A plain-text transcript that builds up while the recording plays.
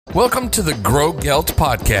Welcome to the Grow Gelt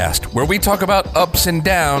podcast, where we talk about ups and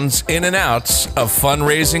downs, in and outs of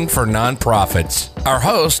fundraising for nonprofits. Our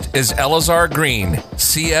host is Elazar Green,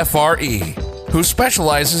 CFRE, who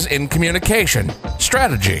specializes in communication,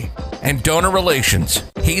 strategy, and donor relations.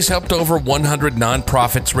 He's helped over 100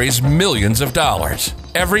 nonprofits raise millions of dollars.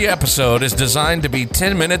 Every episode is designed to be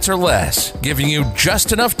 10 minutes or less, giving you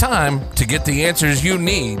just enough time to get the answers you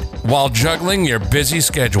need while juggling your busy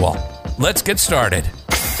schedule. Let's get started.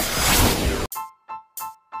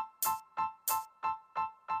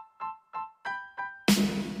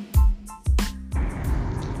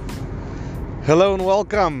 Hello and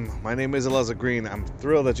welcome. My name is Elazar Green. I'm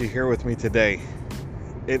thrilled that you're here with me today.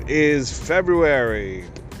 It is February.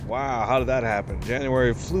 Wow, how did that happen?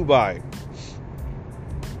 January flew by.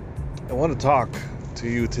 I want to talk to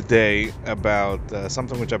you today about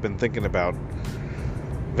something which I've been thinking about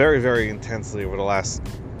very, very intensely over the last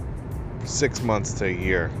 6 months to a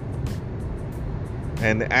year.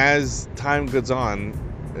 And as time goes on,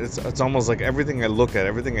 it's almost like everything I look at,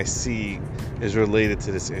 everything I see is related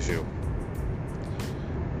to this issue.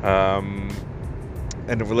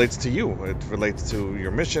 And it relates to you. It relates to your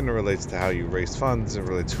mission. It relates to how you raise funds. It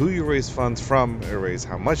relates to who you raise funds from. It relates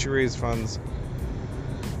how much you raise funds.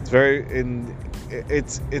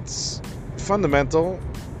 It's fundamental,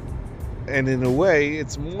 and in a way,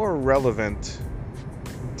 it's more relevant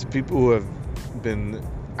to people who have been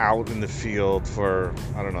out in the field for,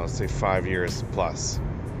 I don't know, say 5 years plus.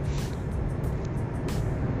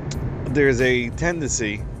 There's a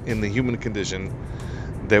tendency in the human condition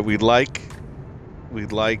that we'd like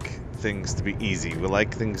things to be easy. We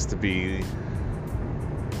like things to be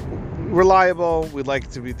reliable. We like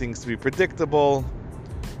things to be predictable.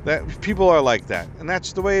 That people are like that, and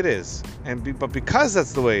that's the way it is. But because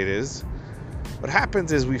that's the way it is, what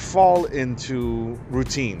happens is we fall into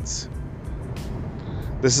routines.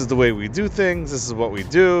 This is the way we do things. This is what we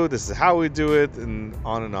do. This is how we do it, and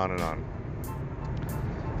on and on and on.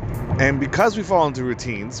 And because we fall into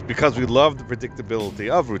routines, because we love the predictability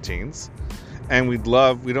of routines, and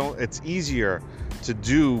it's easier to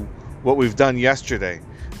do what we've done yesterday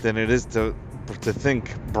than it is to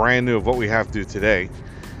think brand new of what we have to do today,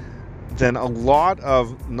 then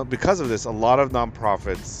because of this, a lot of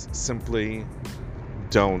nonprofits simply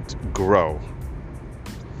don't grow.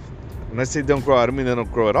 When I say don't grow, I don't mean they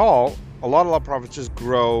don't grow at all. A lot of nonprofits just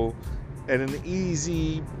grow at an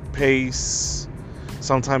easy pace.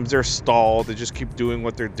 Sometimes they're stalled. They just keep doing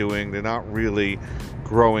what they're doing. They're not really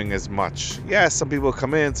growing as much. Yes, some people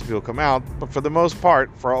come in, some people come out. But for the most part,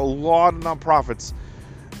 for a lot of nonprofits,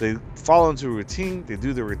 they fall into a routine. They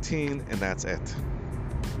do the routine, and that's it.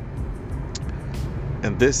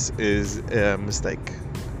 And this is a mistake.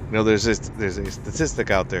 You know, there's a statistic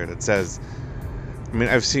out there that says,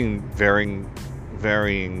 I've seen varying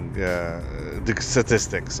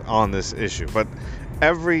statistics on this issue, but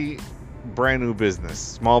every brand new business,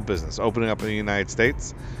 small business opening up in the United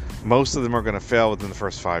States, most of them are going to fail within the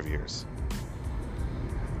first 5 years.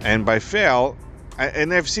 And by fail,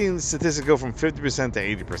 and I've seen statistics go from 50% to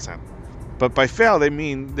 80%. But by fail, they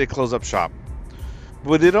mean they close up shop.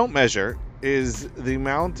 What they don't measure is the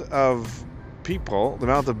amount of people, the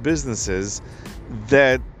amount of businesses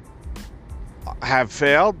that have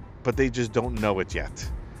failed, but they just don't know it yet.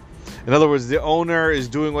 In other words, the owner is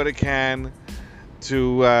doing what it can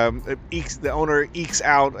the owner ekes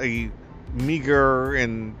out a meager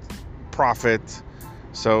and profit,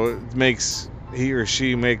 so he or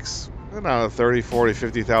she makes, I don't know, $30,000,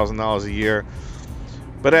 $40,000, $50,000 a year.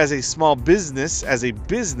 But as a small business,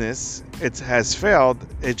 it has failed.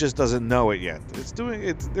 It just doesn't know it yet.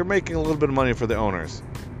 They're making a little bit of money for the owners.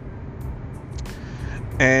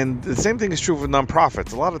 And the same thing is true for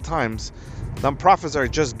nonprofits. A lot of times, nonprofits are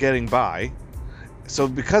just getting by. So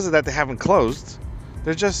because of that, they haven't closed.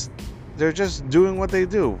 They're just doing what they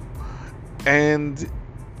do. And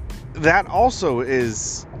that also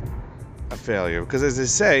is a failure, because as they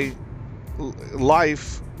say,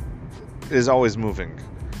 life is always moving.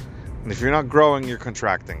 And if you're not growing, you're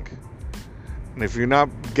contracting. And if you're not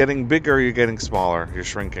getting bigger, you're getting smaller, you're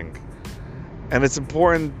shrinking. And it's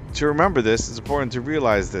important to remember this. It's important to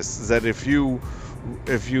realize this, is that if you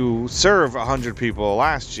serve 100 people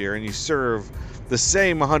last year and you serve the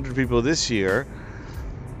same 100 people this year,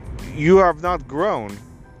 you have not grown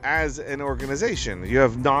as an organization. You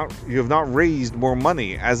have not raised more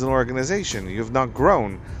money as an organization. You have not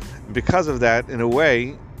grown. Because of that, in a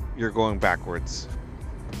way, you're going backwards.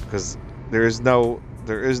 Because there is no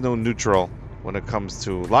neutral when it comes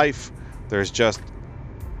to life. There's just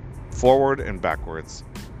forward and backwards.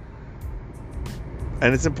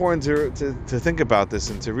 And it's important to think about this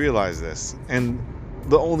and to realize this. And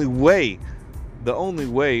the only way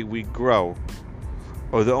we grow,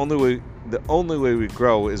 or the only way we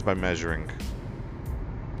grow is by measuring.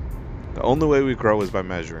 The only way we grow is by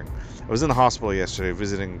measuring. I was in the hospital yesterday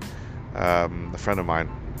visiting a friend of mine,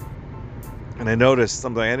 and I noticed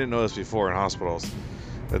something I didn't notice before in hospitals.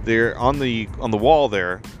 That there on the wall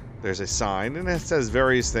there's a sign, and it says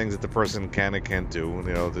various things that the person can and can't do.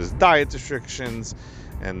 There's diet restrictions,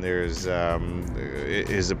 and there's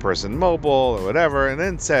is the person mobile or whatever, and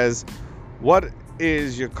then it says, what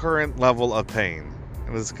is your current level of pain?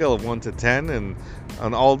 And on a scale of 1 to 10, and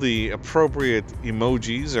on all the appropriate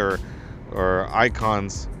emojis or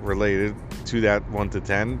icons related to that 1 to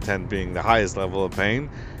 10, 10 being the highest level of pain,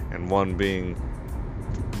 and 1 being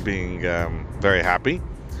very happy.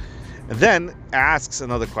 And then asks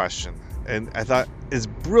another question, and I thought it's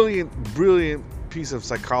brilliant piece of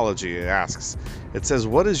psychology. It asks, it says,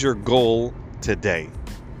 what is your goal today?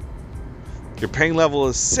 Your pain level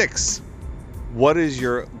is 6. What is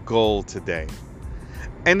your goal today?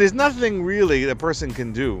 And there's nothing really the person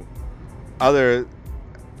can do other,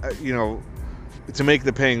 to make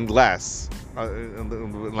the pain less,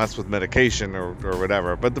 unless with medication or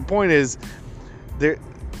whatever. But the point is, they're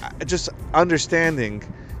just understanding,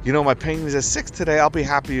 my pain is at 6 today, I'll be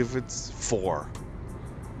happy if it's 4.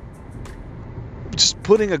 Just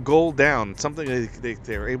putting a goal down, something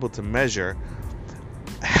they're able to measure,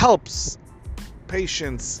 helps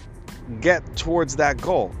patients get towards that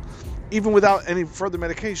goal, even without any further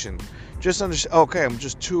medication. Just understand, okay, I'm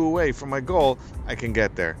just 2 away from my goal, I can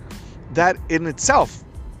get there. That in itself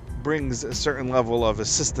brings a certain level of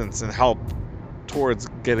assistance and help towards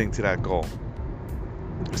getting to that goal.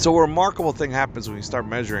 So a remarkable thing happens when you start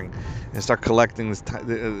measuring and start collecting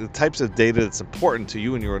the types of data that's important to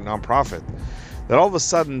you and your nonprofit. That all of a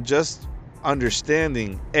sudden, just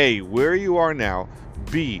understanding A, where you are now,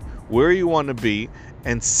 B, where you want to be,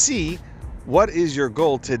 and C, what is your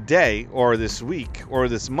goal today or this week or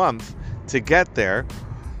this month to get there.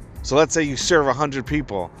 So let's say you serve 100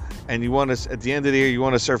 people and you want to, at the end of the year, you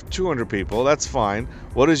want to serve 200 people. That's fine.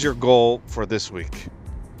 What is your goal for this week?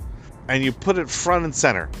 And you put it front and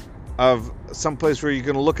center of some place where you're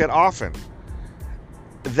going to look at often.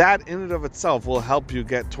 That in and of itself will help you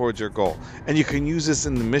get towards your goal. And you can use this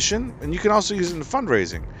in the mission, and you can also use it in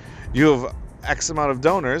fundraising. You have X amount of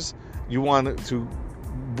donors. You want to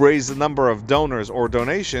raise the number of donors or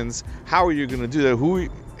donations. How are you going to do that?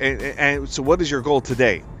 And so what is your goal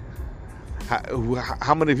today?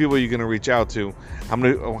 How many people are you going to reach out to? How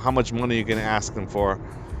much money are you going to ask them for?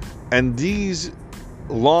 And these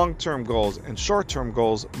long-term goals and short-term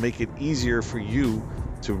goals make it easier for you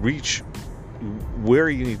to reach where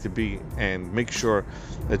you need to be and make sure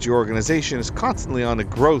that your organization is constantly on a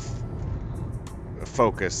growth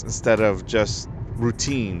focus instead of just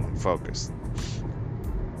routine focused.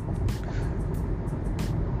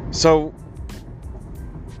 So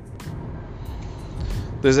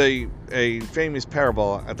there's a famous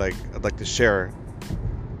parable I'd like to share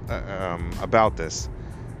about this.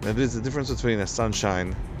 And there's the difference between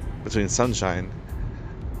sunshine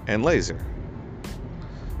and laser.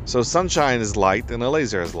 So sunshine is light and a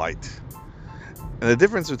laser is light. And the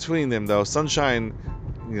difference between them, though, sunshine,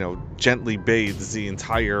 gently bathes the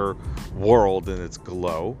entire world in its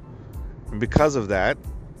glow. And because of that,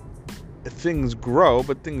 things grow,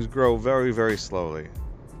 but things grow very, very slowly.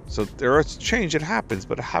 So there is change that happens,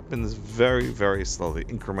 but it happens very, very slowly,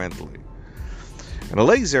 incrementally. And a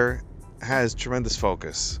laser has tremendous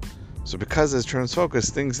focus. So because there's tremendous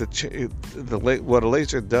focus, what a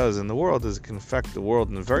laser does in the world is it can affect the world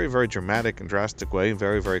in a very, very dramatic and drastic way,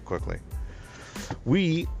 very, very quickly.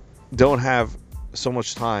 We don't have so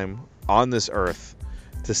much time on this earth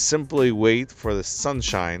to simply wait for the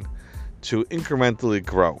sunshine to incrementally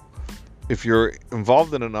grow. If you're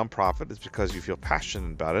involved in a nonprofit, it's because you feel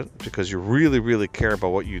passionate about it, because you really, really care about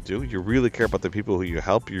what you do. You really care about the people who you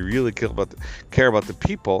help. You really care about the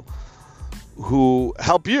people who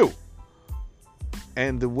help you.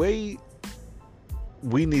 And the way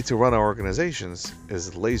we need to run our organizations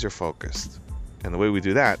is laser focused. And the way we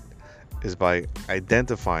do that is by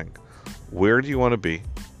identifying where do you want to be,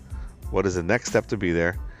 what is the next step to be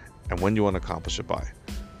there, and when you want to accomplish it by.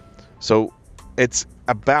 So it's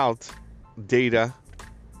about data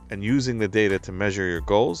and using the data to measure your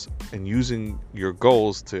goals and using your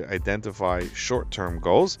goals to identify short-term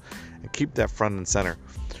goals and keep that front and center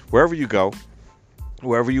wherever you go,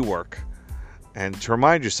 wherever you work. And to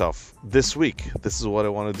remind yourself, this week, this is what I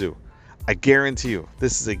want to do. I guarantee you,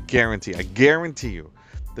 this is a guarantee. I guarantee you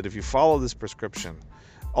that if you follow this prescription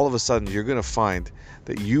all of a sudden you're going to find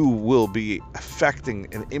that you will be affecting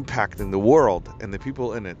and impacting the world and the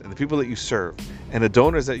people in it and the people that you serve and the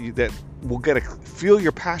donors that will feel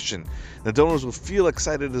your passion. The donors will feel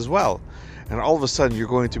excited as well. And all of a sudden you're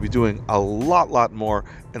going to be doing a lot more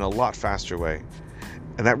in a lot faster way.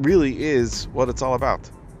 And that really is what it's all about.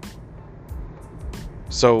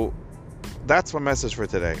 So that's my message for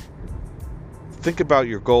today. Think about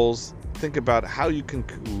your goals. Think about how you can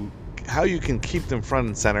keep them front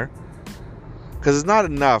and center. Because it's not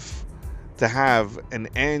enough to have an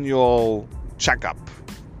annual checkup.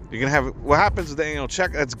 You're gonna have what happens with the annual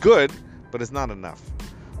check. That's good, but it's not enough.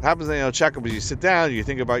 What happens with the annual checkup is you sit down, you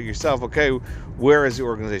think about yourself. Okay, where is the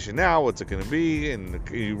organization now? What's it gonna be? And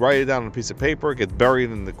you write it down on a piece of paper. It gets buried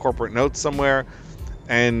in the corporate notes somewhere,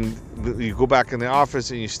 and you go back in the office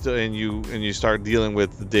and you start dealing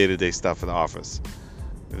with the day-to-day stuff in the office,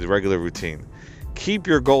 the regular routine. Keep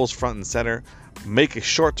your goals front and center. Make a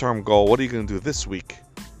short-term goal. What are you going to do this week,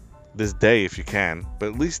 this day if you can, but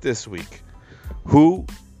at least this week? Who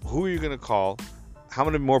are you going to call? How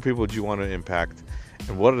many more people do you want to impact?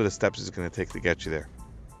 And what are the steps it's going to take to get you there?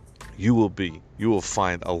 You will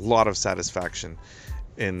find a lot of satisfaction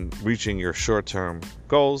in reaching your short-term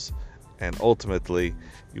goals, and ultimately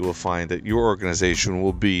you will find that your organization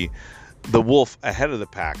will be the wolf ahead of the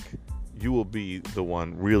pack. You will be the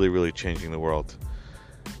one really changing the world.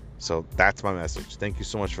 So that's my message. Thank you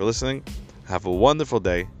so much for listening. Have a wonderful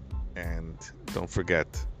day. And don't forget,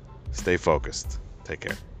 stay focused. Take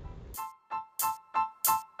care.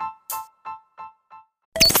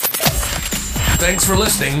 Thanks for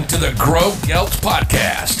listening to the Grow Gelt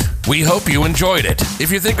podcast. We hope you enjoyed it.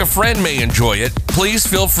 If you think a friend may enjoy it, please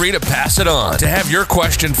feel free to pass it on. To have your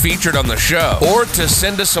question featured on the show or to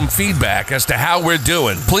send us some feedback as to how we're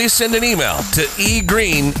doing, please send an email to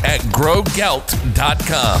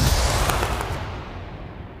egreen@growgelt.com.